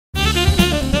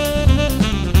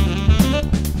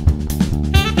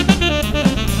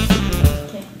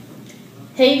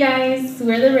Hey guys,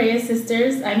 we're the Reyes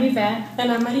sisters. I'm Yvette.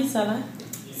 And I'm Marisela.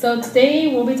 So today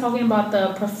we'll be talking about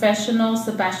the professional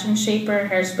Sebastian Shaper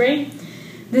hairspray.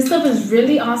 This stuff is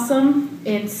really awesome.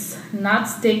 It's not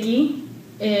sticky.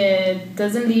 It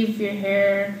doesn't leave your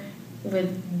hair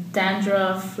with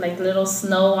dandruff, like little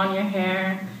snow on your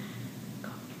hair.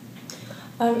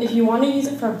 If you want to use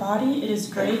it for body, it is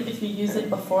great if you use it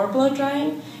before blow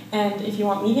drying. And if you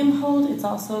want medium hold, it's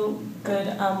also good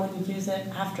when you use it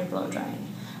after blow drying.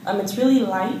 It's really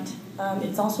light.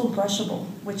 It's also brushable,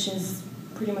 which is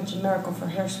pretty much a miracle for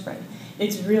hairspray.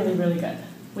 It's really, really good.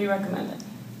 We recommend it.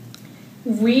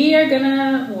 We are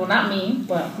gonna, well, not me,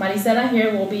 but Marisela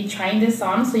here will be trying this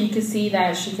on so you can see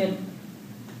that she could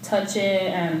touch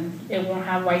it and it won't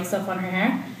have white stuff on her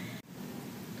hair.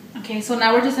 Okay, so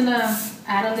now we're just gonna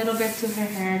add a little bit to her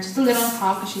hair, just a little on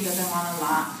top because she doesn't want a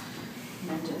lot.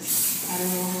 And then just add a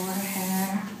little over her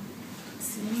hair. Let's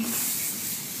see.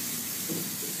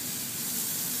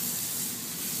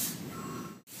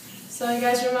 So you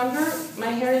guys remember, my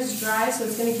hair is dry, so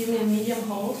it's going to give me a medium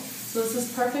hold. So this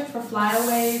is perfect for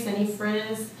flyaways, any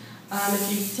frizz.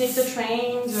 If you take the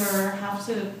trains or have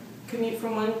to commute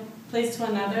from one place to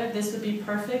another, this would be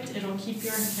perfect. It'll keep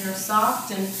your hair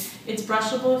soft and it's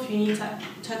brushable if you need to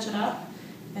touch it up,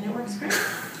 and it works great.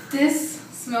 This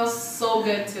smells so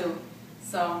good too,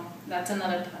 so that's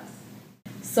another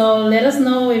plus. So let us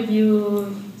know if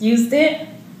you used it,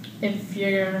 if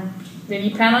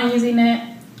you plan on using it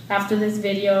after this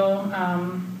video.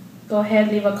 Go ahead,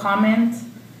 leave a comment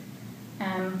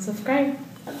and subscribe.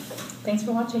 Thanks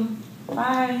for watching.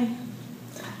 Bye.